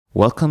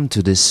Welcome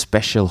to this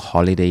special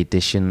holiday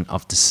edition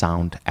of the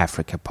Sound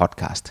Africa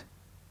podcast.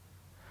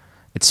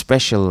 It's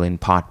special in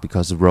part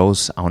because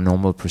Rose, our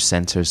normal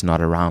presenter, is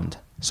not around,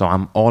 so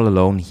I'm all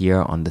alone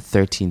here on the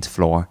 13th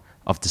floor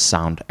of the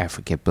Sound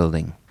Africa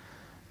building.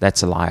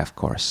 That's a lie, of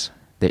course.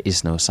 There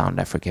is no Sound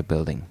Africa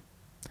building.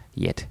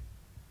 Yet.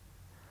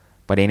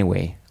 But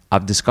anyway,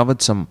 I've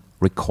discovered some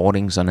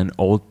recordings on an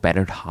old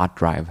battered hard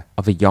drive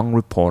of a young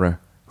reporter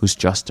who's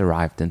just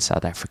arrived in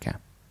South Africa.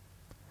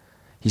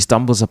 He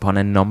stumbles upon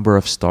a number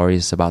of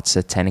stories about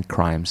satanic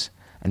crimes,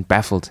 and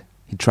baffled,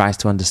 he tries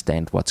to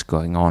understand what's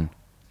going on.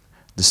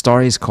 The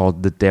story is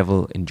called The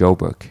Devil in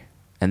Joburg,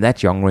 and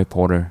that young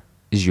reporter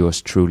is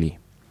yours truly.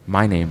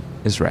 My name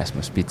is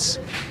Rasmus Spitz.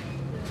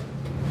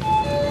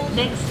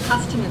 Next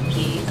customer,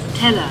 please.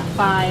 Teller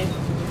 5.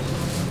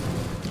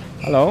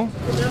 Hello.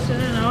 Good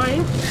afternoon, how are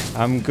you?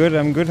 I'm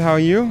good. How are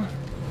you?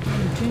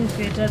 I'm doing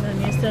better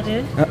than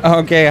yesterday.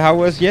 Okay, how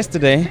was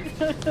yesterday?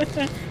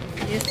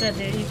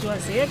 Yesterday it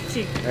was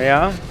hectic.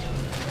 Yeah?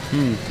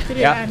 3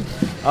 Yeah. rand.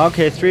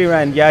 Okay, 3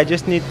 rand. Yeah, I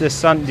just need the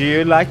sun. Do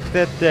you like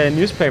that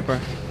newspaper?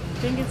 I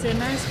think it's a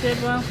nice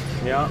paper.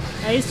 Yeah.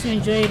 I used to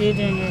enjoy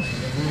reading it.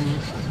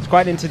 It's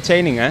quite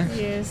entertaining, eh?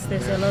 Yes,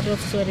 there's a lot of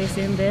stories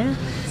in there.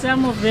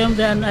 Some of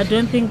them, I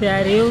don't think they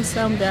are real.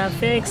 Some they are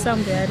fake,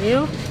 some they are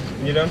real.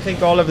 You don't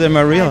think all of them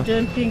are I real?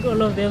 don't think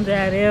all of them they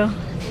are real.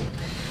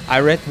 I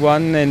read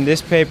one in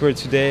this paper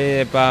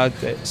today about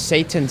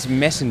Satan's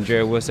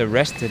messenger was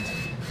arrested.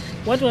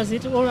 What was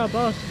it all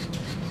about?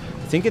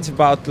 I think it's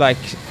about like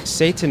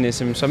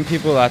Satanism. Some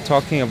people are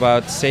talking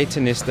about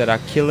Satanists that are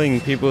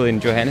killing people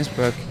in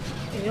Johannesburg.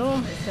 Yo,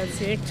 that's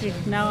hectic.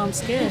 Now I'm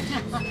scared.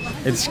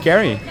 It's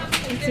scary.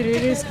 It's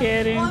really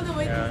scary.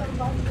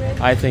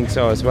 I think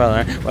so as well.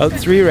 Eh? Well,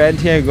 3 rand,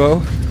 here you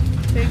go.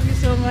 Thank you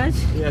so much.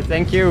 Yeah,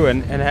 thank you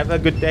and have a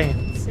good day.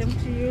 Same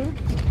to you.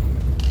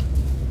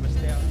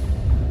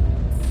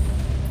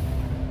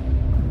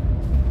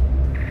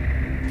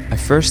 I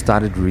first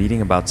started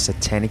reading about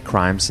satanic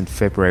crimes in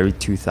February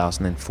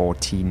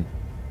 2014.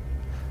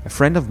 A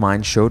friend of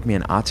mine showed me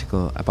an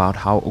article about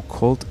how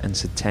occult and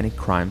satanic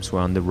crimes were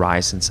on the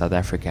rise in South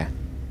Africa.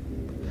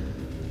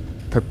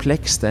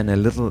 Perplexed and a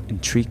little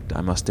intrigued,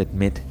 I must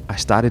admit, I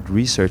started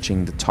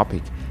researching the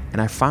topic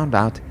and I found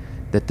out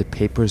that the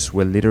papers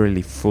were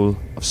literally full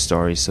of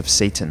stories of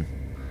Satan.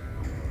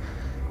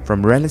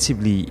 From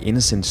relatively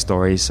innocent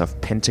stories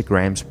of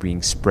pentagrams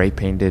being spray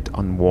painted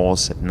on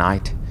walls at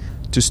night,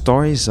 to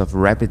stories of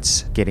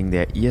rabbits getting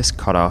their ears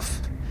cut off,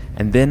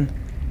 and then,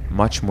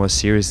 much more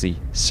seriously,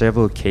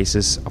 several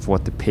cases of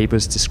what the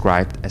papers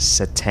described as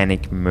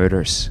satanic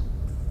murders.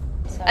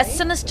 A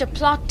sinister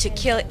plot to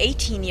kill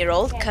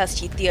 18-year-old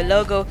Kirsty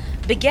Theologo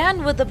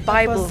began with a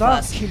Bible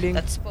bizarre verse killing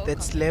that spoke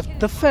that's left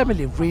the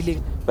family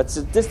reeling. But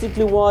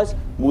statistically wise,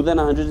 more than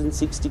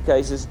 160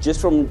 cases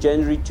just from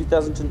January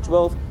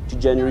 2012 to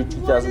January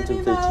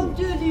 2013.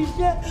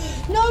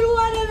 Not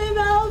one of them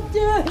helped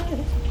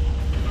her.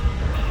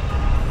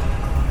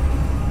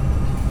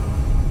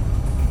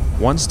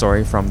 One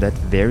story from that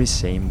very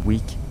same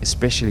week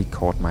especially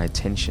caught my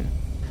attention.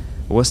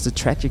 It was the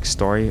tragic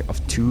story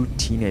of 2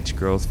 teenage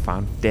girls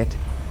found dead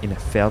in a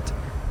veld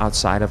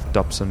outside of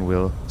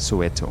Dobsonville,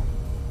 Soweto.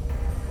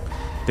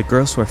 The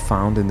girls were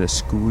found in their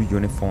school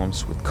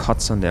uniforms with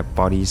cuts on their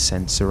bodies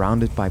and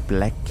surrounded by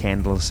black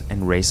candles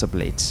and razor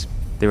blades.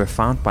 They were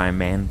found by a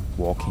man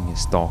walking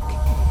his dog.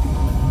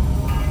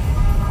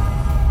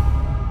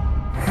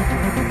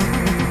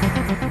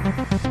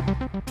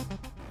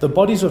 The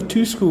bodies of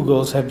 2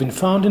 schoolgirls have been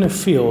found in a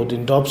field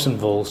in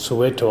Dobsonville,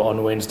 Soweto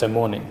on Wednesday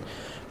morning.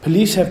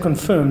 Police have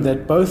confirmed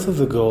that both of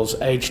the girls,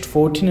 aged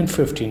 14 and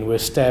 15, were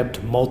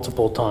stabbed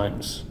multiple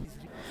times.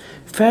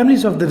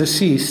 Families of the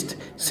deceased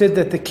said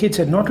that the kids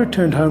had not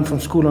returned home from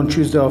school on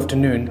Tuesday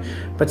afternoon,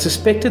 but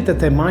suspected that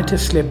they might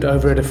have slept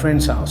over at a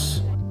friend's house.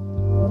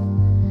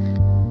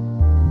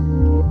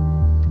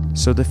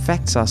 So the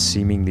facts are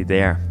seemingly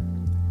there.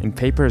 In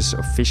papers,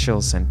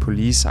 officials and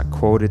police are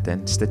quoted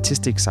and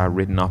statistics are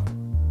written up.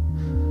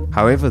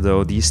 However,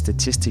 though, these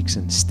statistics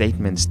and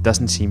statements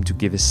doesn't seem to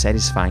give a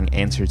satisfying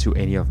answer to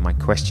any of my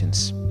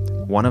questions.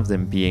 One of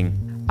them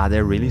being, are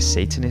there really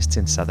Satanists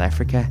in South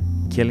Africa,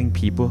 killing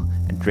people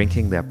and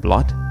drinking their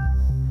blood?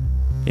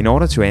 In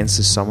order to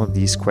answer some of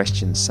these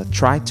questions, I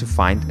tried to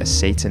find a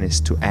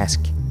Satanist to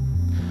ask.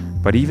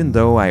 But even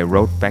though I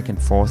wrote back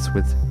and forth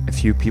with a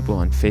few people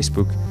on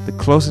Facebook, the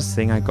closest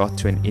thing I got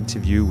to an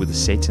interview with a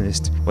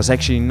Satanist was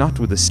actually not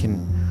with a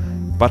skin,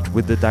 but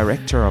with the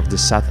director of the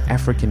South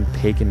African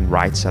Pagan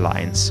Rights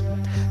Alliance.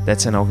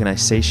 That's an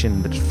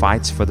organization that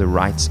fights for the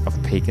rights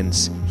of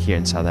pagans here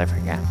in South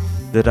Africa.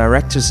 The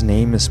director's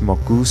name is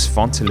Margoose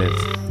Fontelev,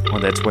 or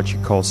that's what she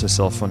calls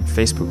herself on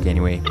Facebook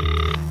anyway.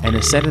 And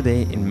a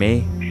Saturday in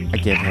May, I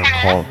get her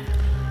call.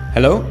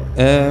 Hello,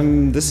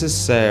 this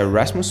is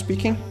Rasmus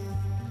speaking.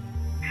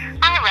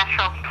 Hi,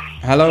 Russell.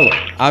 Hello,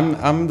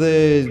 I'm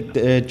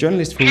the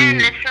journalist who...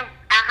 Listen.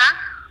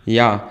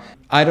 Yeah,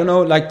 I don't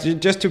know, like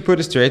just to put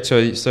it straight,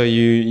 so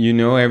you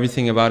know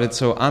everything about it.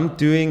 So I'm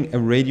doing a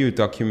radio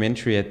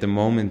documentary at the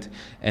moment,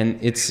 and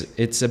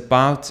it's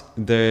about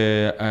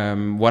the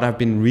what I've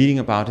been reading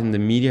about in the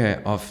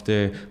media of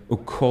the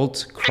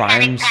occult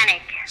crimes,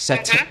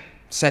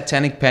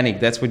 satanic panic.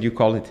 That's what you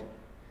call it.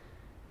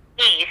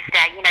 Yes,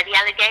 the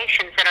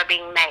allegations that are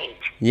being made.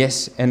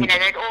 Yes, and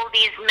that all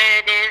these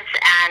murders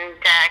and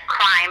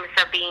crimes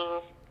are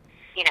being,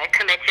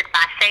 committed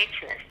by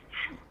Satanists.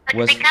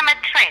 It's become a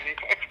trend.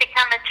 It's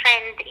become a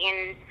trend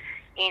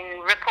in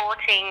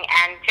reporting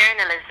and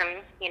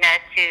journalism,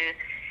 to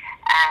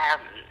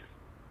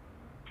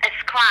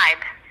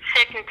ascribe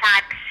certain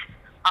types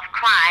of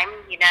crime,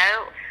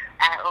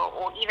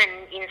 or even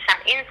in some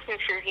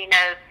instances,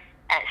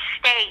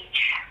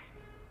 stage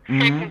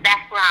certain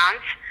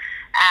backgrounds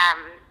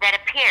that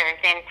appear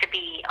then to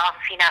be of,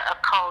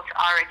 occult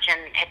origin,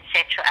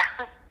 etc.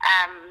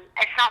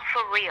 It's not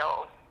for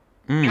real.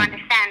 Do you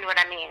understand what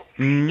I mean?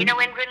 When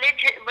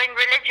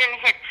religion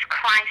hits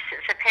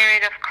crisis, a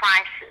period of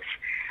crisis,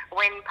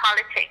 when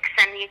politics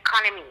and the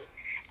economy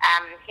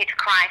hit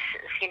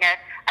crisis,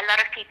 a lot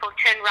of people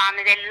turn around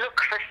and they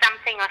look for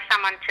something or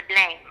someone to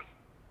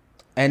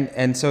blame.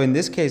 And so in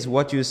this case,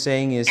 what you're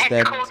saying is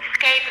that... It's called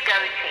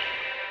scapegoating.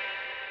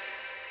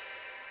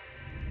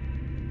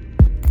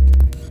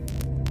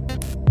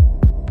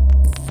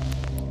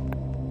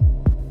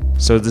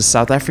 So the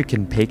South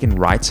African Pagan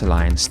Rights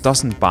Alliance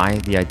doesn't buy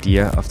the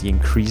idea of the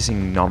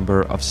increasing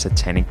number of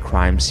satanic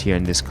crimes here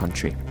in this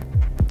country.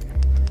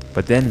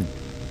 But then,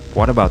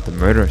 what about the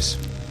murders?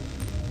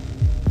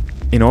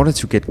 In order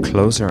to get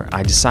closer,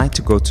 I decide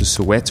to go to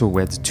Soweto,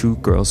 where the 2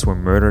 girls were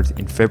murdered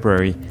in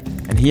February,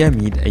 and here I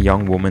meet a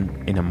young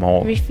woman in a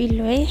mall.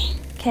 Rifilwe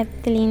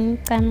Kathleen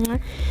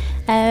Kamwa.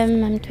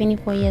 I'm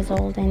 24 years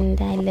old and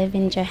I live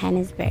in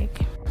Johannesburg.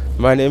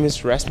 My name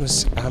is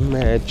Rasmus. I'm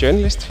a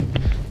journalist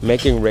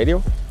making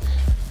radio,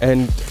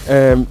 and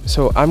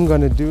so I'm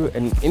gonna do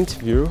an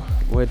interview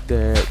with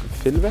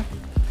Filve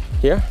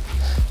here,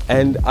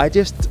 and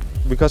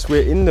because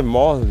we're in the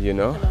mall,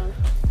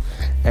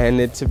 and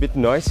it's a bit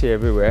noisy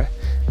everywhere,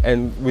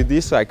 and with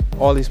these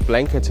all these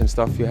blankets and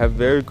stuff, you have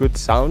very good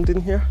sound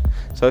in here.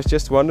 So I was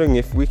just wondering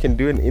if we can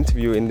do an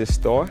interview in the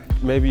store.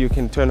 Maybe you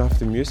can turn off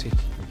the music.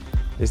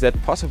 Is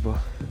that possible?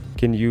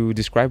 Can you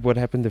describe what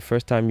happened the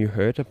first time you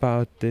heard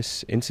about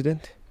this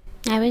incident?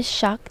 I was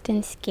shocked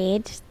and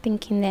scared,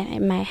 thinking that it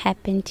might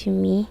happen to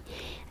me.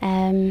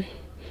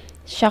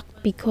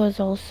 Shocked because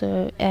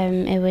also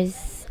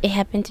it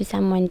happened to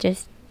someone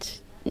just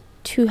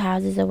 2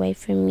 houses away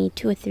from me,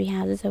 2 or 3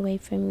 houses away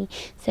from me.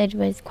 So it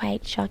was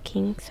quite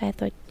shocking. So I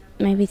thought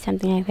maybe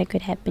something like that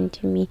could happen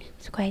to me.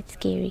 It's quite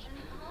scary.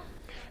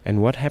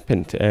 And what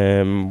happened?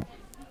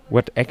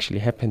 What actually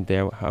happened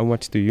there? How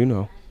much do you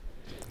know?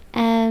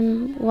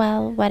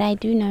 Well, what I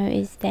do know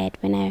is that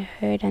when I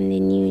heard on the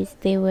news,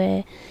 there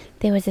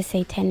was a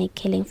satanic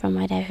killing from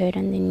what I heard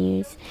on the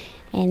news,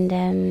 and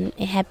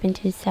it happened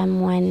to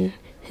someone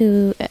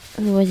who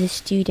was a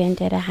student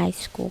at a high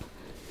school,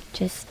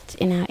 just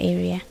in our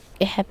area.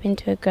 It happened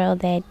to a girl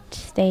that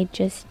stayed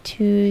just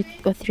 2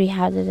 or 3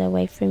 houses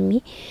away from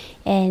me,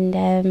 and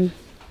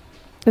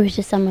it was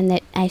just someone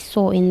that I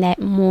saw in that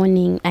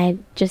morning. I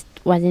just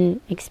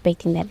wasn't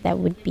expecting that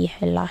would be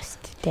her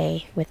last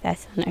day with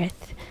us on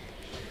earth.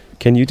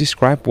 Can you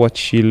describe what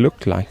she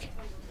looked like?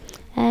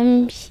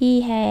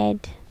 She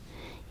had,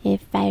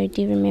 if I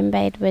do remember,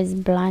 it was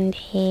blonde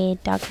hair,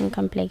 dark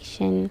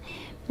complexion,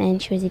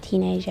 and she was a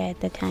teenager at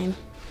the time.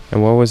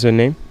 And what was her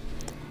name?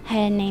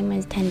 Her name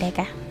was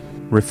Thandeka.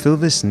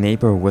 Refilve's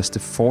neighbor was the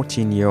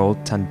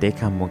 14-year-old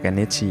Thandeka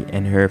Moganeti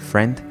and her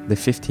friend, the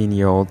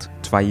 15-year-old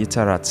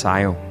Twayita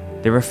Ratsayo.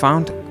 They were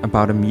found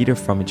about a meter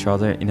from each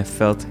other in a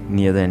veld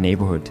near their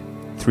neighborhood.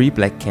 3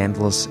 black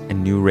candles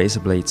and new razor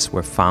blades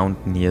were found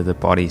near the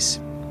bodies.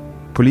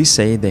 Police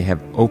say they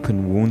have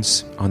open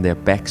wounds on their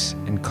backs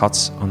and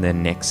cuts on their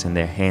necks and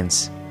their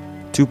hands.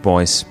 2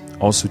 boys,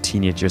 also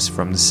teenagers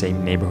from the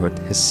same neighborhood,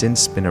 has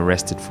since been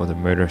arrested for the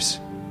murders.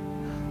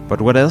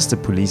 But what else the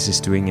police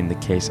is doing in the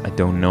case, I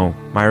don't know.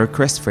 My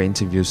request for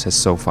interviews has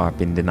so far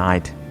been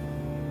denied.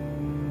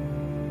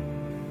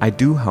 I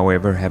do,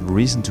 however, have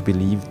reason to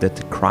believe that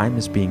the crime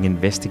is being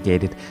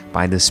investigated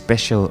by the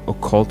Special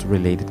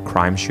Occult-Related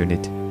Crimes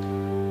Unit.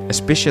 A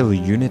special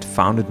unit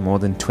founded more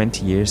than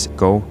 20 years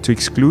ago to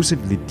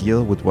exclusively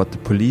deal with what the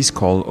police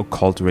call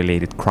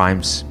occult-related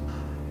crimes.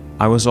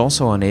 I was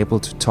also unable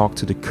to talk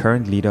to the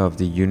current leader of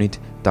the unit,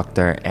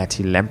 Dr.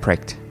 Erti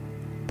Lamprecht.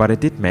 But I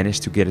did manage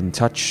to get in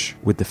touch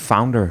with the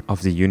founder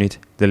of the unit,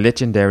 the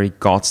legendary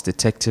God's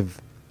detective,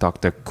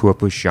 Dr.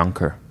 Kobus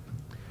Jonker.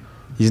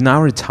 He's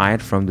now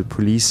retired from the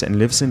police and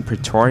lives in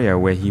Pretoria,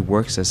 where he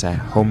works as a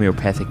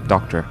homeopathic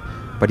doctor,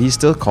 but he's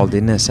still called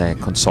in as a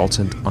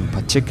consultant on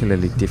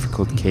particularly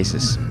difficult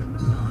cases.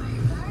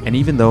 And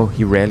even though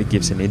he rarely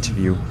gives an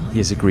interview, he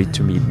has agreed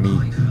to meet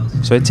me.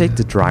 So I take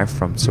the drive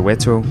from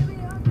Soweto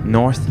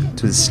north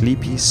to the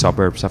sleepy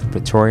suburbs of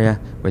Pretoria,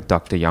 where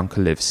Dr.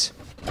 Jonker lives.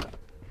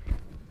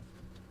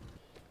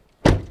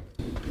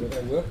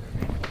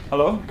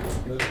 Hello.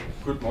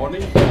 Good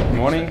morning. Good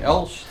morning.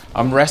 Els.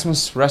 I'm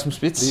Rasmus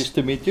Spitz. Pleased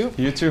to meet you.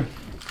 You too.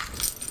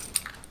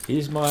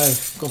 He's my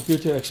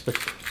computer expert.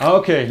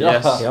 Okay,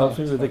 yes. He helps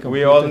me with the computer.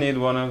 We all need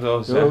one of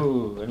those.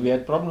 Oh, and we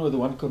had problem with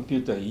one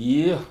computer.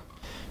 Yeah.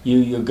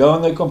 You go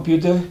on the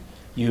computer,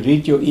 you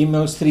read your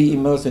emails, 3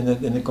 emails, and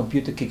then the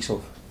computer kicks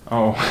off.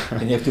 Oh.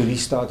 And you have to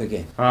restart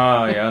again.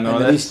 Ah, yeah, no,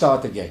 and that's...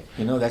 restart again.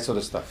 You know, that sort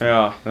of stuff.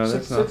 Yeah, no,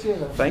 that's not... Sit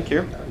here. Thank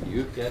you.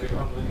 You carry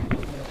on.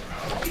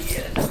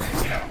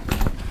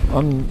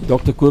 I'm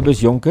Dr.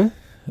 Kobus Jonker.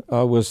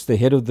 I was the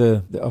head of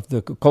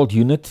the cult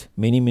unit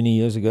many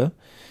years ago,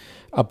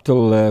 up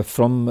till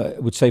from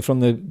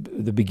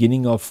the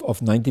beginning of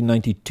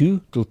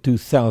 1992 till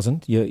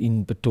 2000 here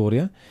in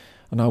Pretoria,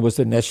 and I was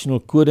the national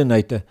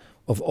coordinator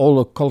of all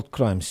occult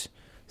crimes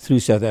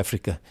through South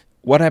Africa.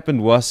 What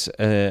happened was,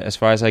 as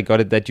far as I got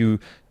it, that you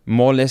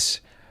more or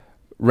less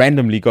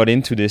randomly got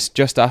into this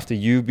just after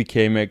you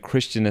became a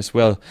Christian as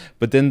well.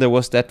 But then there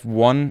was that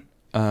one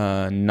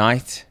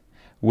night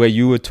where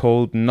you were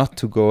told not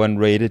to go and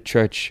raid a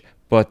church,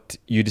 but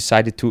you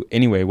decided to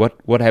anyway.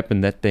 What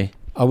happened that day?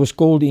 I was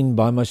called in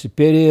by my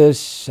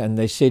superiors, and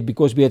they said,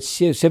 because we had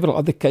several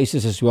other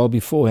cases as well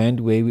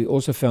beforehand, where we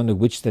also found a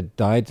witch that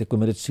died, that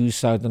committed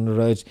suicide on the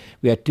roads.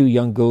 We had 2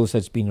 young girls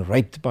that's been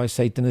raped by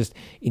Satanists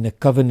in a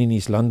coven in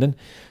East London.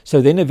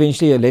 So then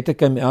eventually a letter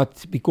came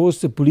out, because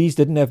the police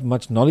didn't have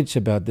much knowledge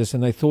about this,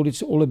 and they thought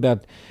it's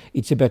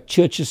about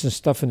churches and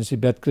stuff, and it's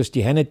about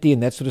Christianity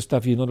and that sort of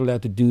stuff. You're not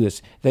allowed to do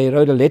this. They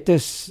wrote a letter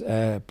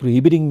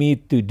prohibiting me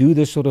to do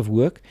this sort of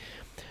work.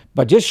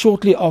 But just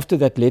shortly after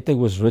that letter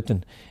was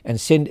written and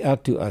sent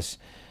out to us,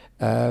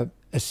 an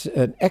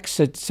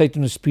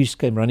ex-Satanist priest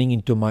came running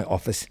into my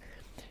office.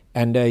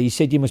 And he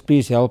said, you must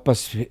please help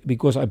us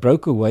because I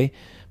broke away.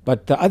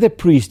 But the other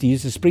priest, he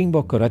is a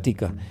Springbok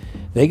Karateka.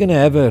 They're going to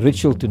have a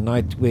ritual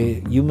tonight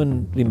where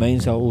human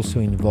remains are also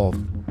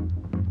involved.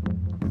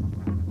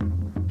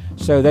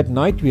 So that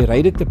night we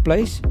raided the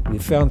place. We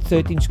found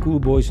 13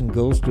 schoolboys and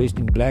girls dressed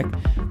in black.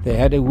 They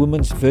had a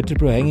woman's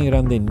vertebra hanging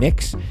around their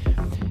necks,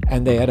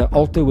 and they had an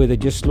altar where they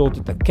just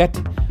slaughtered a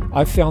cat.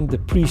 I found the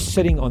priest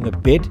sitting on the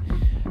bed.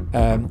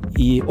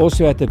 He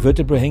also had the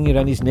vertebra hanging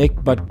around his neck,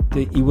 but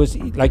he was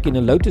like in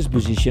a lotus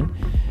position,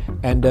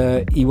 and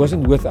he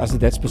wasn't with us at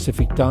that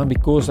specific time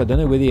because I don't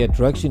know whether he had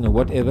drugs in or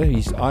whatever.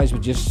 His eyes were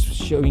just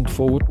showing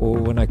forward, or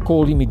when I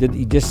called him,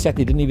 he just sat.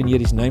 He didn't even hear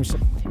his name.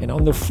 And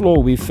on the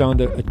floor we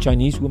found a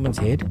Chinese woman's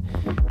head.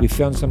 We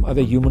found some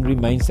other human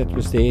remains that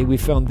was there. We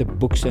found the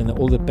books and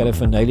all the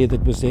paraphernalia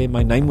that was there.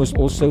 My name was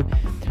also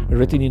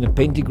written in a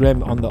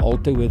pentagram on the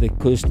altar where they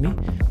cursed me.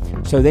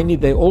 So then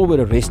they all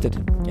were arrested,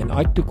 and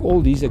I took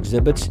all these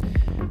exhibits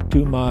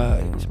to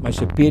my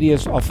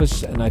superior's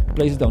office, and I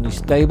placed it on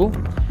his table.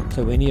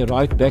 So when he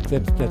arrived back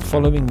that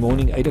following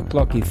morning, 8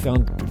 o'clock, he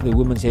found the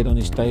woman's head on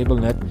his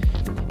table,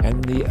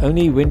 and he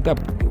only went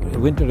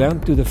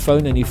around to the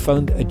phone, and he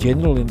phoned a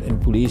general in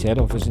police head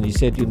office, and he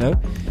said,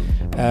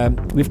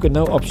 we've got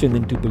no option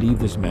than to believe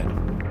this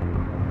man.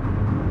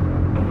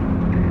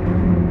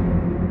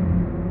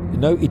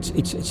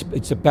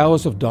 It's the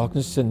powers of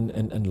darkness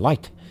and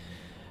light.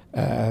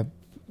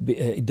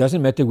 It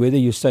doesn't matter whether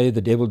you say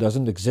the devil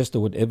doesn't exist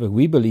or whatever.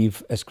 We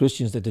believe as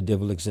Christians that the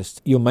devil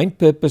exists. Your main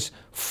purpose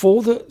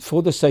for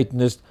the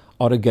Satanists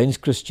are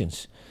against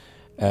Christians.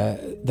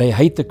 They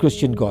hate the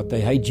Christian God. They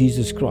hate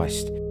Jesus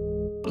Christ.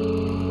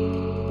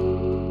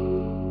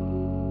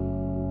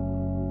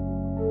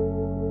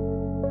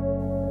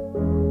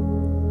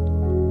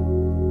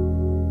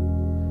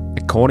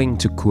 According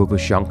to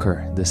Kobus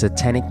Jonker, the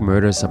satanic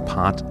murders are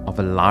part of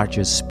a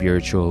larger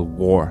spiritual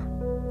war.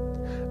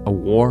 A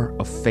war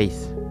of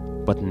faith,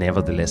 but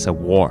nevertheless a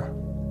war.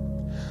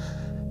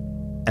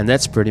 And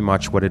that's pretty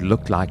much what it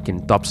looked like in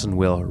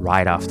Dobsonville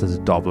right after the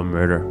double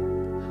murder.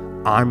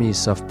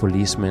 Armies of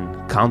policemen,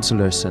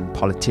 counselors and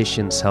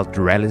politicians held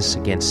rallies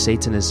against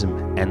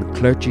Satanism, and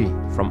clergy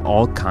from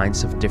all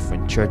kinds of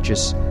different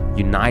churches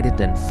united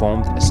and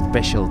formed a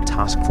special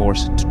task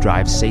force to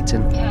drive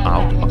Satan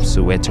out of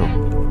Soweto.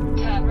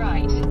 Turn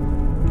right.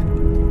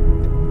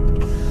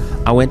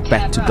 I went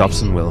back to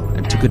Dobsonville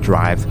and took a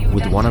drive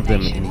with one of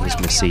them in his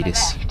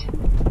Mercedes.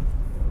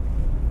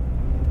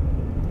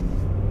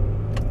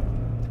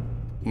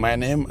 My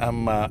name,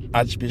 I'm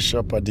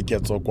Archbishop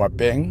Diketso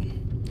Kwapeng.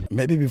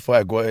 Maybe before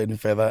I go any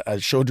further, I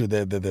showed you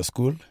the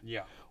school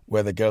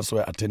where the girls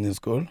were attending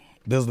school.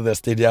 This is the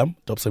stadium,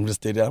 Dobsonville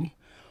Stadium,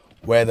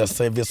 where the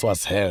service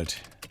was held,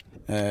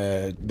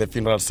 the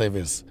funeral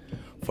service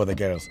for the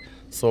girls.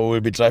 So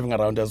we'll be driving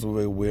around as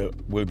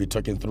we'll be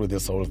talking through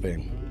this whole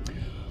thing.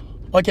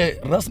 Okay,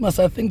 Rasmus,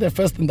 I think the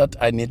first thing that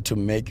I need to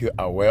make you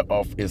aware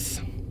of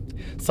is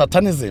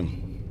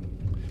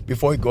Satanism,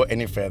 before we go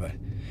any further,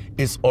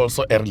 is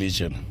also a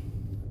religion.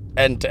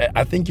 And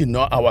I think you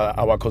know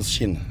our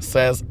constitution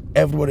says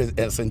everybody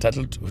is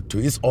entitled to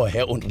his or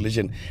her own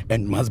religion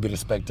and must be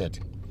respected.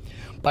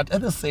 But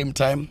at the same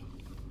time,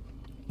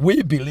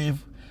 we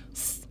believe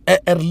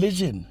a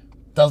religion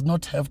does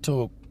not have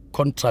to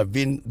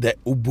contravene the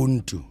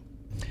Ubuntu.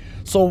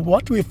 So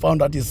what we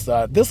found out is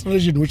this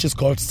religion, which is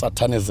called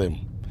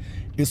Satanism,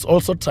 is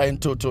also trying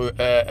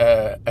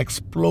to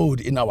explode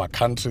in our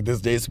country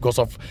these days because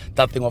of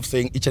that thing of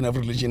saying each and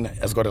every religion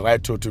has got a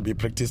right to be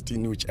practiced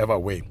in whichever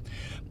way.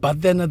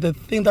 But then the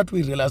thing that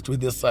we realized with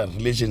this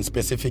religion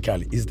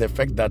specifically is the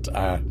fact that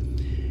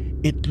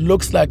it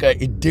looks like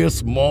it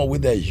deals more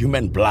with the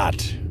human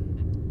blood.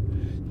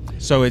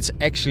 So it's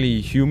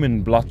actually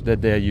human blood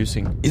that they're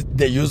using?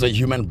 They use a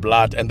human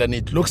blood, and then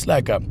it looks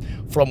like,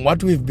 from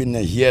what we've been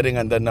hearing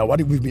and then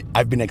what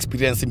I've been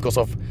experiencing, because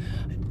of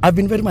I've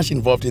been very much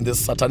involved in this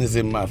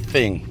Satanism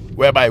thing,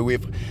 whereby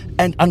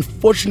and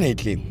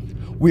unfortunately,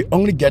 we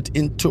only get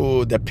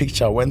into the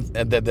picture when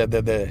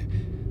the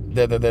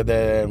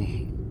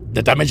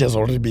damage has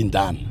already been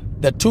done.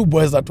 The two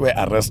boys that were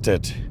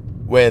arrested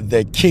were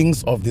the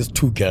kings of these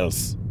two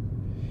girls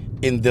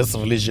in this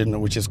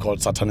religion, which is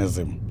called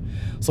Satanism.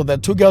 So the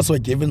two girls were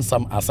given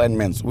some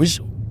assignments which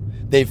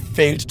they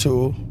failed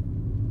to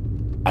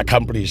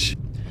accomplish.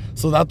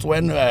 So that's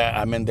when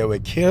they were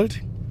killed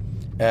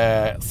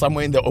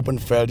somewhere in the open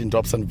field in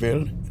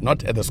Dobsonville,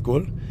 not at the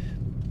school.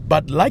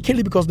 But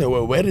luckily, because they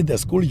were wearing their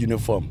school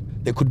uniform,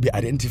 they could be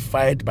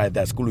identified by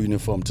their school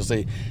uniform to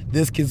say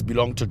these kids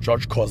belong to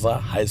George Koza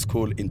High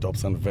School in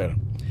Dobsonville.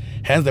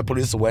 Hence, the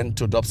police went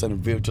to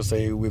Dobsonville to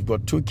say we've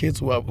got two kids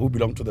who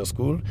belong to the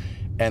school,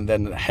 and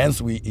then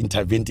hence we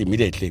intervened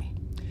immediately.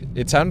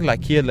 It sounded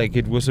like here, like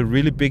it was a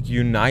really big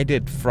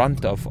united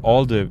front of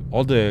all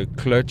the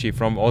clergy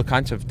from all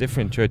kinds of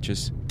different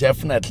churches.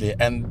 Definitely,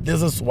 and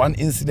this is one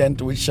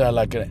incident which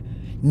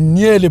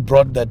nearly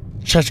brought the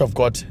Church of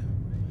God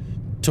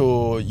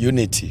to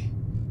unity.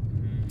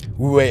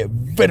 We were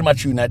very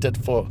much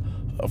united for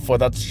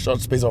that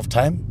short space of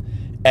time,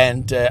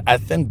 and I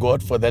thank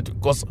God for that,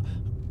 because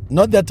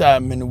not that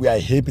we are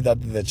happy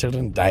that the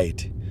children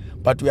died,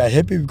 but we are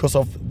happy because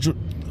of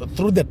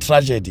through the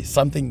tragedy,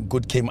 something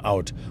good came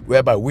out,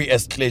 whereby we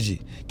as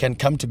clergy can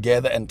come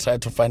together and try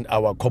to find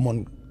our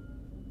common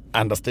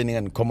understanding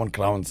and common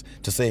grounds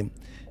to say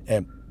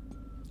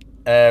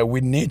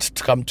we need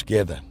to come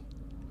together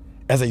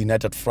as a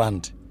united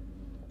front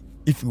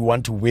if we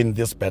want to win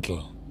this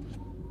battle.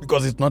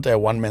 Because it's not a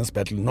one-man's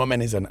battle. No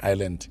man is an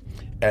island.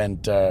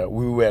 And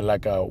we were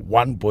like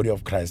one body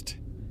of Christ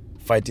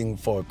fighting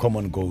for a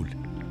common goal.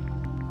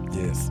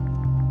 Yes.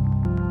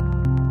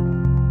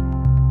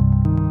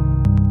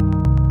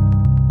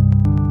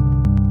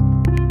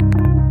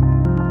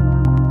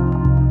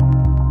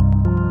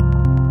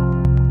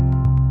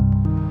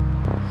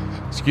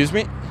 Excuse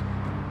me?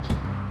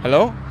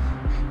 Hello?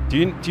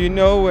 Do you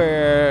know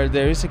where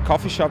there is a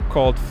coffee shop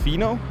called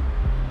Fino?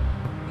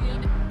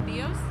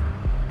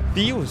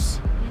 Theos?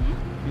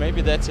 Mm-hmm.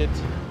 Maybe that's it.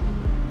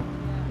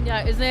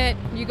 Yeah, isn't it?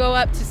 You go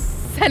up to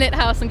Senate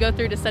House and go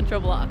through to Central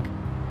Block.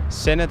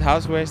 Senate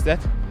House, where is that?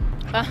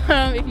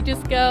 If you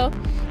just go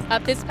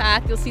up this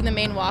path, you'll see the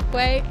main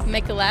walkway,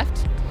 make a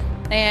left,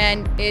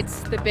 and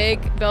it's the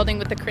big building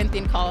with the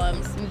Corinthian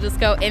columns. You just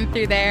go in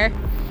through there,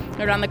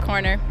 around the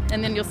corner,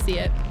 and then you'll see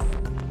it.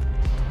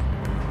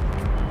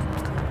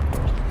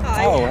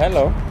 Hi. Oh,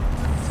 hello.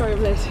 Sorry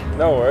I'm late.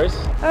 No worries.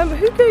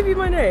 Who gave you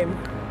my name?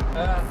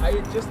 I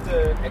just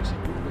actually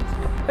Googled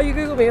it. Oh, you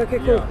Googled me? Okay,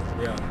 cool.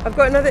 Yeah. I've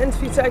got another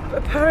interview. So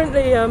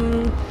apparently,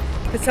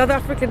 the South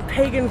African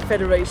Pagan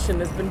Federation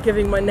has been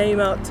giving my name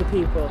out to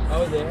people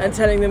and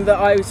telling them that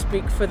I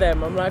speak for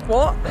them. I'm like,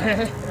 what?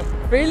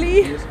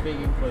 Really? You're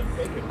speaking for the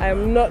pagans. I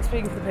am not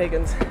speaking for the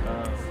pagans.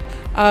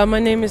 My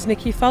name is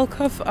Nikki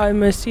Falkhoff.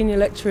 I'm a senior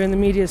lecturer in the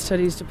Media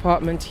Studies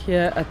department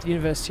here at the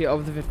University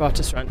of the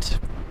Witwatersrand.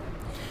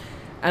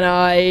 And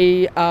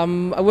I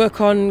work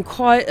on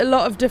quite a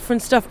lot of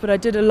different stuff, but I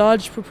did a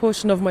large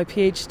proportion of my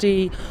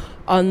PhD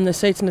on the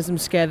Satanism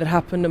scare that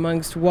happened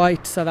amongst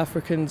white South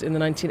Africans in the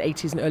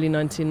 1980s and early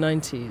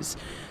 1990s.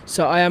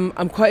 So I'm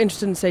quite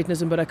interested in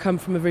Satanism, but I come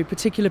from a very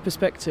particular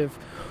perspective,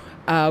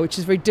 which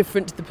is very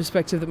different to the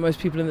perspective that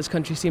most people in this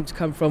country seem to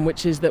come from,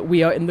 which is that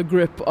we are in the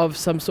grip of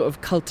some sort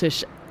of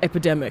cultish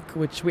epidemic,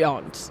 which we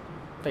aren't,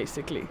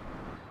 basically.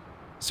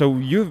 So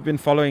you've been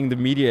following the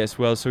media as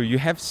well, so you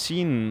have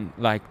seen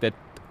like that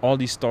all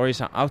these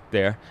stories are out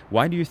there.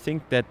 Why do you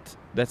think that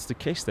that's the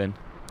case then?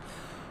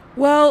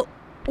 Well,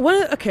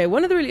 one of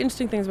the really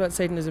interesting things about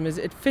Satanism is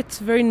it fits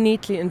very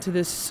neatly into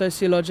this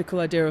sociological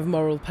idea of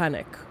moral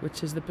panic,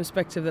 which is the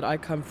perspective that I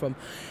come from.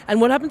 And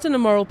what happens in a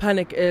moral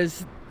panic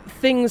is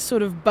things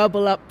sort of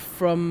bubble up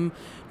from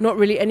not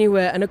really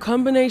anywhere, and a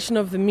combination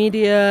of the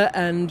media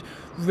and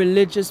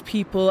religious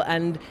people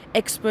and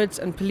experts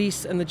and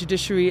police and the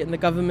judiciary and the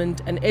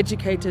government and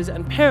educators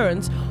and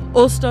parents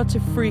all start to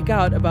freak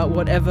out about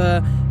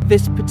whatever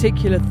this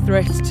particular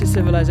threat to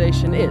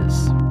civilization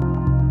is.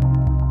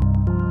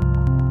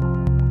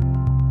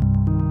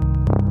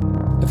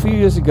 A few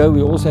years ago,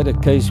 we also had a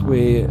case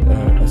where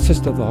a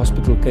sister of the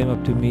hospital came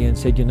up to me and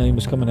said, you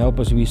must come and help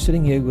us. We're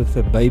sitting here with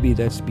a baby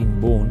that's been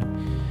born,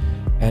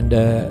 and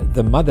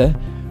the mother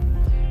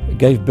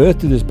gave birth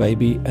to this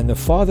baby, and the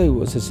father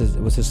was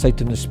a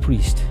Satanist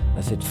priest.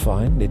 I said,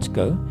 fine, let's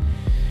go.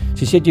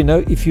 She said,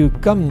 if you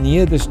come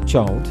near this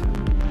child,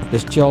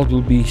 this child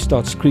will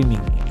start screaming.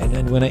 And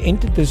then when I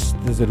entered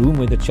the room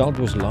where the child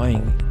was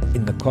lying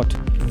in the cot,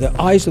 the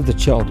eyes of the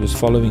child was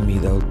following me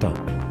the whole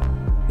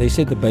time. They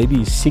said the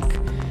baby is sick,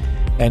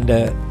 and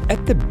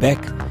at the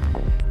back,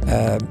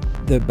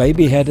 the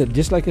baby had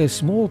just like a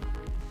small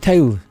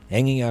tail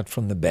hanging out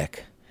from the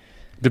back.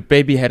 The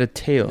baby had a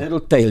tail? Little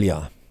tail,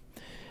 yeah.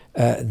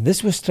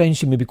 This was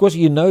strange to me because,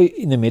 in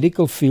the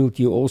medical field,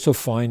 you also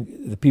find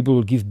the people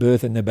will give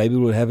birth and the baby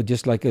will have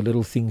just like a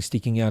little thing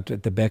sticking out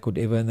at the back,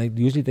 whatever, and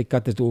usually they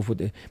cut it off.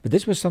 But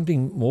this was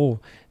something more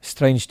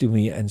strange to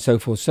me and so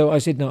forth. So I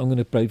said, no, I'm going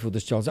to pray for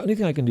this child. The only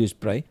thing I can do is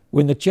pray.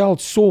 When the child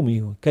saw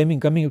me,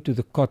 coming up to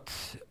the cot,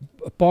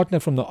 a partner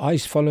from the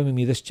eyes following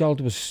me, this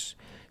child was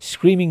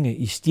screaming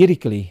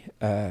hysterically.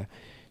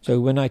 So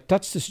when I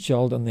touched this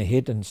child on the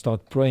head and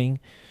started praying,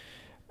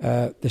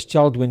 this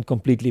child went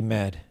completely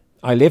mad.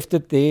 I left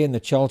it there and the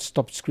child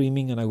stopped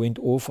screaming and I went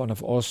off and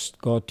I've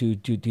asked God to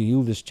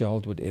heal this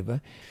child,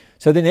 whatever.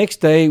 So the next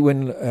day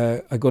when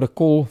I got a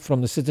call from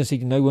the sister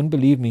saying, no, you won't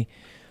believe me.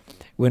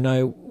 When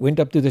I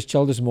went up to this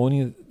child this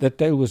morning, that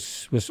tail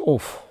was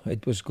off.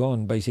 It was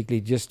gone, basically.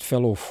 It just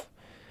fell off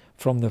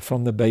from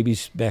the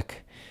baby's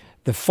back.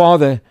 The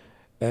father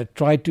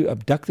tried to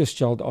abduct this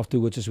child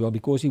afterwards as well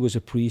because he was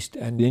a priest,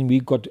 and then we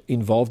got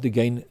involved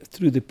again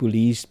through the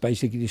police,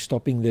 basically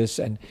stopping this,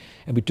 and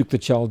we took the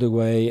child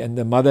away, and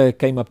the mother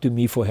came up to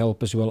me for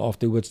help as well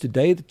afterwards.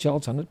 Today the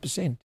child's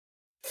 100%.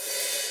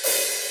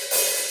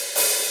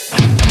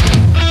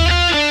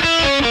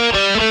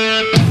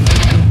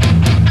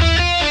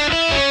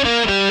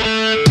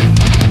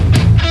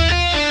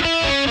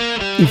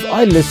 If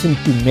I listen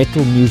to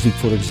metal music,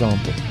 for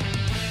example,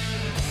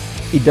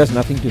 it does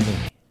nothing to me.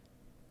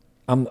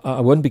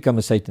 I won't become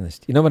a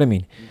Satanist. You know what I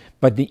mean?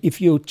 But if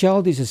your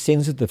child is a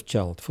sensitive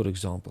child, for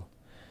example,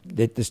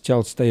 let this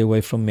child stay away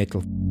from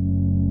metal.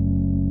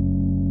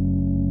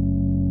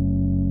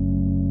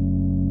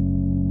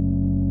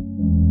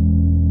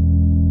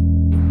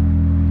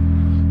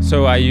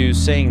 So are you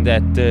saying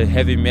that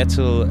heavy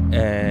metal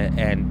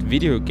and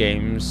video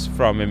games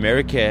from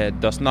America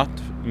does not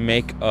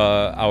make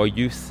our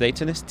youth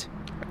Satanist?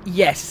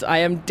 Yes, I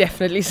am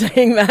definitely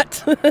saying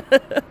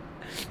that.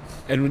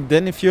 And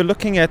then if you're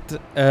looking at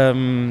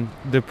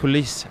the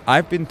police,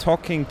 I've been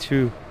talking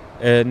to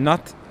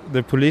not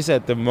the police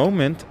at the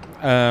moment.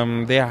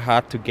 They are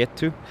hard to get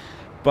to.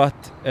 But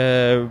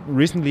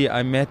recently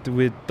I met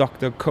with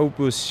Dr.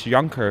 Cobus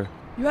Jonker.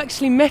 You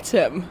actually met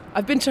him?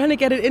 I've been trying to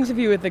get an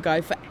interview with the guy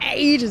for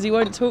ages. He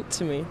won't talk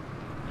to me.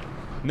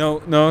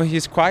 No,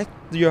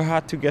 you're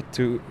hard to get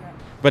to.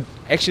 But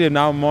actually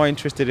now I'm more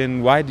interested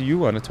in why do you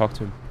want to talk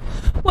to him?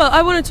 Well,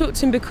 I want to talk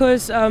to him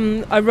because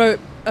I wrote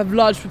a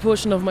large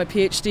proportion of my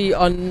PhD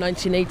on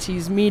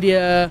 1980s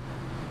media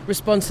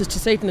responses to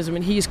Satanism,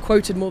 and he's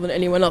quoted more than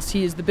anyone else.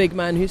 He is the big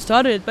man who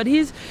started it, but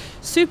he's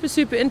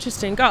super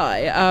interesting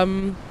guy.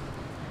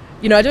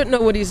 I don't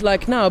know what he's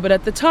like now, but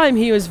at the time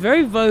he was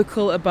very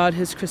vocal about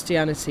his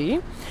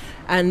Christianity,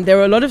 and there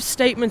were a lot of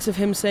statements of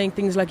him saying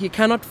things like, you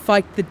cannot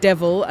fight the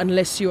devil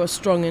unless you are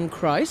strong in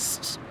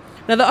Christ.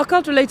 Now, the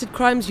occult-related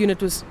crimes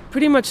unit was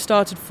pretty much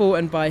started for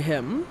and by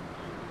him.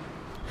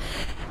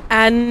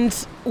 And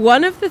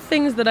one of the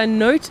things that I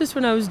noticed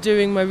when I was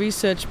doing my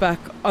research back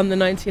on the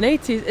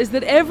 1980s is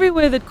that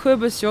everywhere that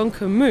Cobus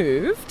Jonker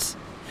moved,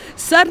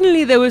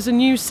 suddenly there was a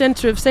new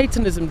center of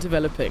Satanism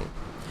developing.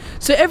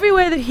 So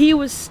everywhere that he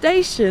was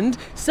stationed,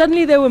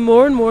 suddenly there were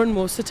more and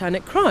more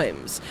satanic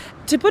crimes.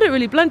 To put it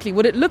really bluntly,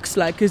 what it looks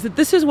like is that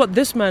this is what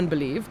this man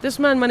believed. This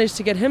man managed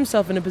to get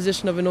himself in a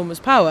position of enormous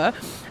power,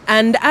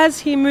 and as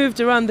he moved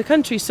around the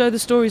country, so the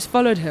stories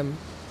followed him.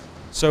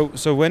 So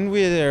when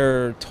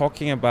we're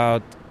talking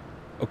about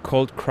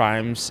occult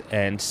crimes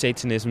and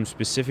Satanism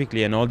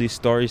specifically, and all these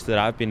stories that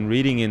I've been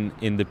reading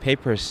in the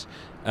papers,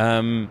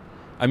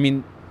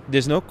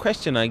 there's no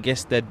question, I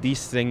guess, that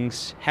these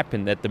things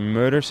happen, that the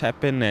murders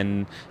happen,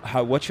 and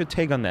what's your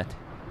take on that?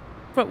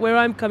 Where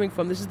I'm coming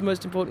from, this is the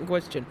most important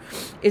question,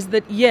 is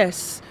that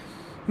yes,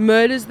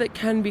 murders that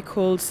can be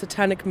called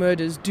satanic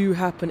murders do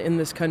happen in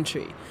this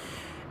country.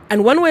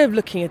 And one way of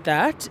looking at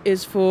that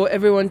is for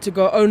everyone to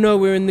go, oh no,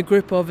 we're in the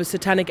grip of a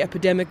satanic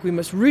epidemic, we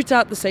must root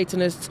out the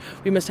Satanists,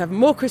 we must have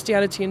more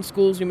Christianity in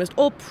schools, we must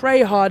all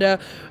pray harder,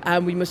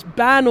 we must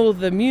ban all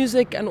the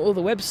music and all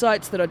the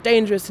websites that are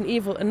dangerous and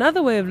evil.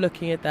 Another way of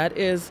looking at that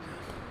is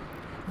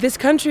this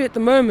country at the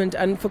moment,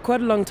 and for quite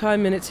a long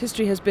time in its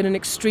history, has been an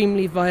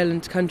extremely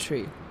violent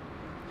country.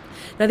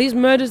 Now these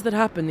murders that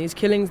happen, these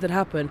killings that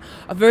happen,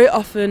 are very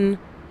often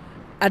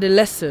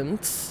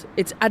adolescents.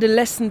 It's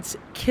adolescents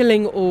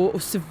killing or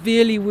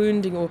severely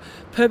wounding or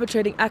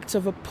perpetrating acts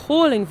of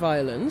appalling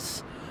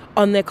violence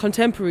on their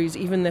contemporaries,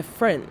 even their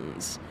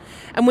friends.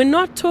 And we're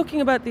not talking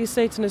about these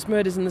Satanist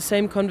murders in the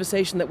same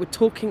conversation that we're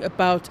talking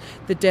about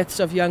the deaths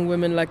of young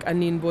women like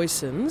Anine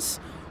Boysens,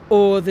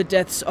 or the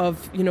deaths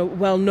of,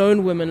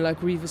 well-known women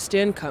like Riva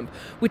Steenkamp.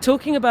 We're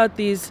talking about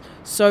these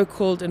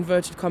so-called,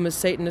 inverted commas,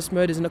 Satanist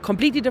murders in a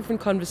completely different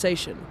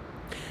conversation.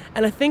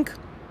 And I think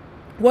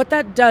what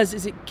that does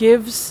is it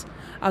gives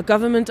our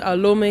government, our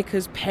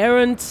lawmakers,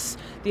 parents,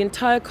 the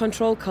entire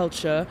control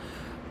culture,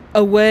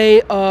 a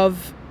way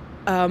of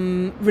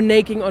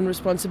reneging on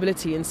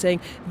responsibility and saying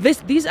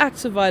these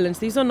acts of violence,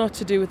 these are not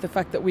to do with the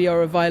fact that we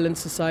are a violent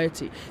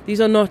society. These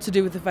are not to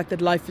do with the fact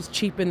that life is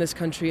cheap in this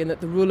country and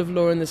that the rule of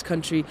law in this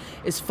country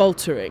is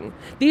faltering.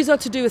 These are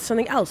to do with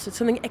something else. It's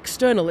something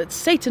external. It's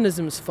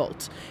Satanism's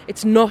fault.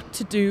 It's not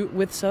to do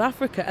with South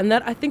Africa. And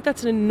that, I think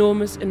that's an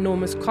enormous,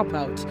 enormous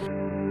cop-out.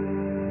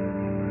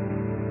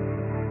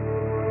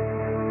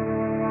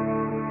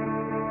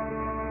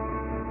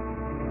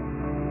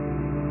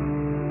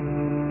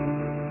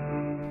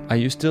 Are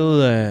you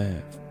still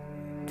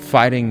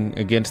fighting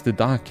against the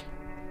dark?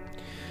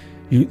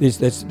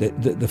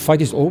 The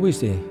fight is always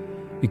there,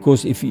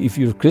 because if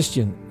you're a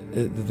Christian,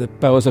 the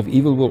powers of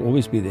evil will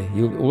always be there.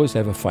 You'll always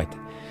have a fight.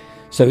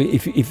 So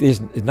if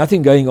there's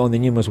nothing going on,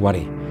 then you must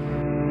worry.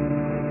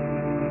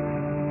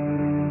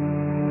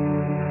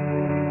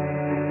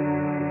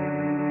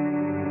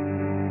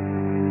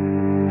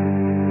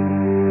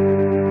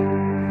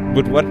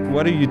 But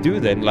what do you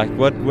do then? Like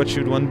what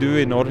should one do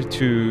in order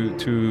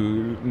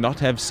to not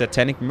have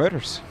satanic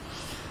murders?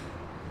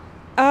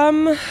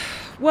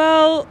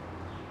 Well,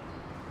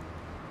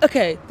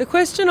 okay, the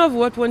question of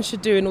what one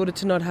should do in order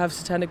to not have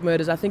satanic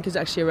murders, I think, is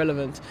actually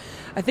irrelevant.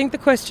 I think the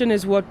question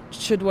is, what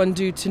should one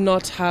do to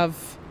not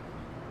have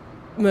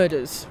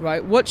murders,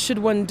 right? What should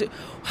one do?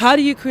 How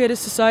do you create a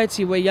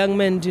society where young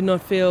men do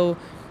not feel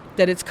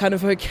that it's kind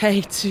of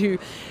okay to,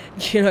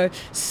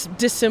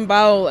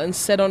 disembowel and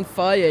set on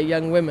fire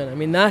young women? I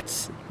mean,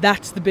 that's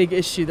the big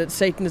issue that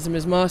Satanism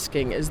is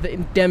masking, is the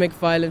endemic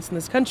violence in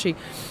this country.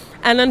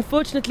 And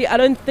unfortunately, I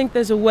don't think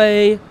there's a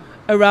way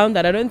around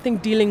that. I don't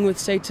think dealing with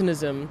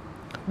Satanism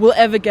will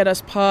ever get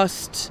us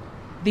past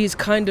these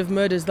kind of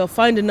murders. They'll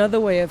find another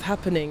way of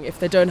happening if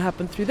they don't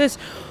happen through this.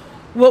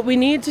 What we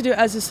need to do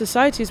as a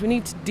society is we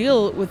need to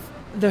deal with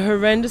the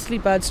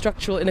horrendously bad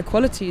structural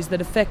inequalities that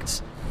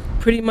affect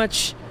pretty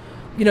much,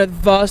 the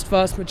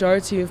vast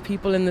majority of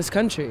people in this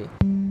country.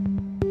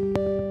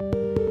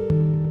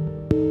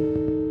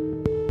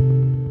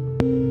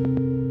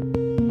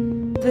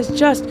 There's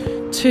just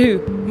too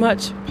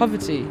much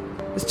poverty.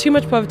 There's too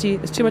much poverty,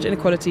 there's too much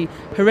inequality,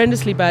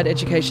 horrendously bad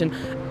education,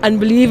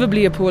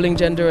 unbelievably appalling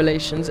gender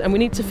relations, and we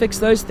need to fix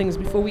those things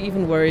before we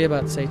even worry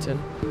about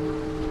Satan.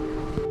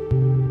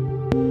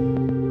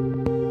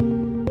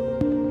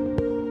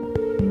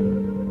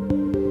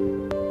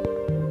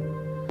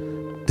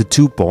 The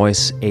two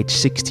boys, aged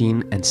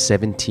 16 and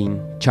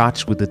 17,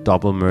 charged with the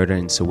double murder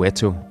in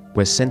Soweto,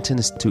 were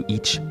sentenced to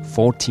each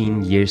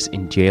 14 years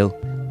in jail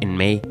in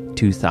May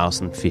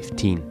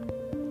 2015.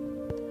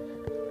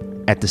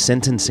 At the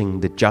sentencing,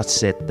 the judge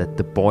said that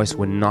the boys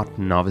were not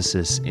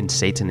novices in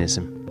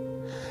Satanism,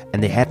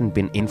 and they hadn't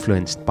been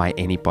influenced by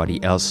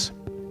anybody else.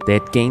 They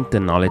had gained the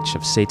knowledge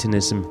of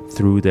Satanism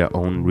through their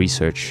own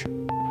research.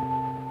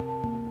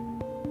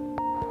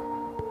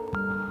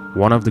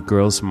 One of the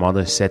girls'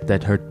 mother said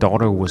that her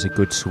daughter was a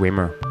good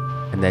swimmer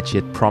and that she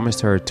had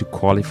promised her to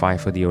qualify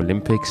for the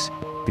Olympics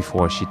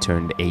before she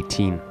turned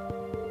 18.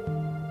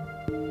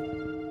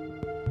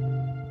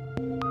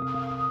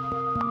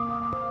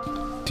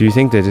 Do you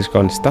think that it's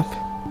going to stop?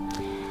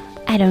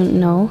 I don't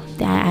know.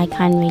 I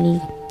can't really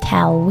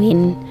tell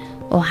when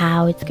or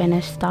how it's going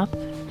to stop.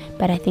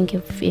 But I think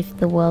if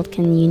the world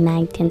can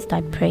unite and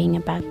start praying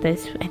about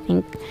this, I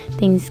think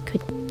things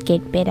could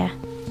get better.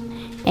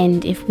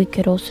 And if we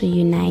could also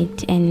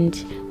unite and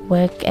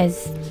work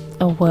as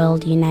a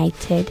world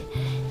united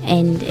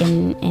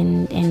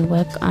and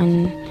work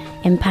on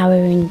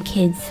empowering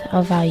kids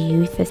of our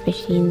youth,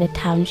 especially in the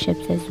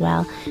townships as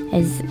well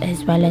as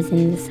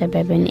in the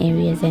suburban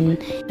areas,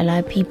 and a lot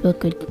of people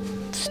could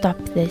stop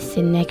this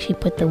and actually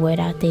put the word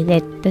out there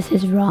that this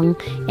is wrong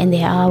and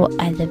there are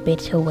other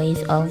better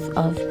ways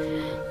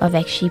of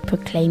actually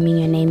proclaiming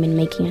your name and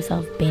making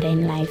yourself better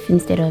in life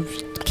instead of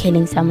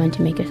killing someone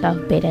to make yourself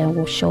better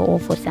or show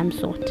off or some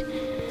sort.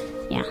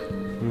 Yeah.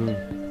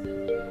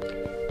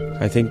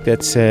 I think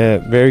that's a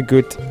very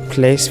good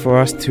place for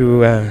us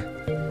to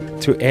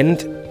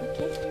end.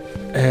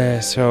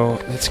 So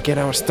let's get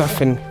our stuff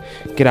and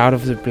get out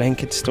of the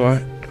blanket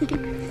store.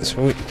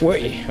 So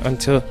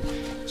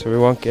we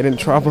won't get in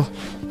trouble.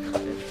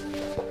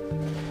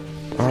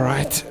 All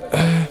right.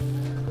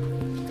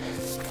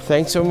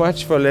 Thanks so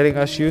much for letting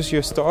us use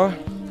your store.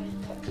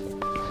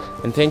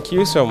 And thank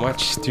you so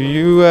much. Do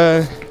you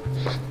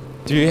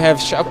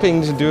have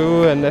shopping to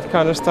do and that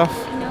kind of stuff?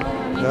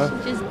 No,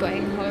 I'm just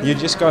going home. You're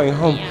just going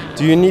home? Yeah.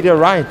 Do you need a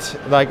ride?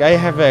 Like, I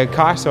have a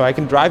car so I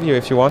can drive you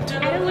if you want.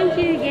 I don't want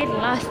you to get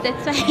lost.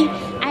 That's why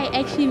I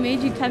actually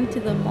made you come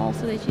to the mall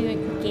so that you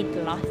don't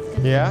get lost.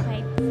 Yeah? Are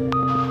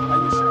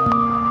you sure?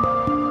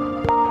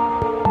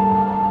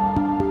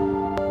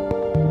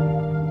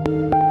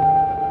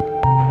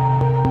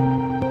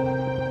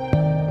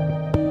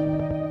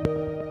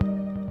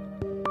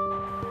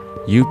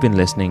 You've been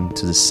listening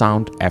to the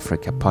Sound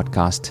Africa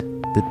podcast,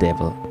 The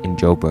Devil in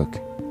Joburg.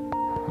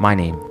 My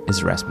name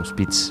is Rasmus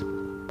Spitz.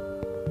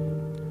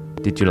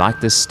 Did you like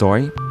this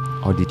story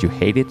or did you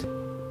hate it?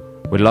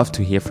 We'd love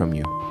to hear from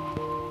you.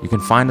 You can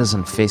find us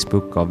on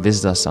Facebook or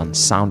visit us on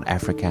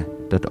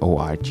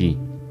soundafrica.org.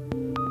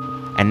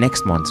 And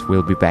next month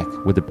we'll be back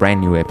with a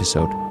brand new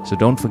episode, so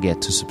don't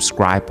forget to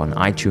subscribe on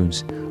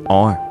iTunes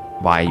or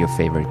via your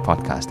favorite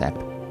podcast app.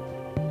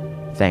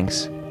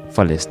 Thanks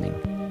for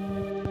listening.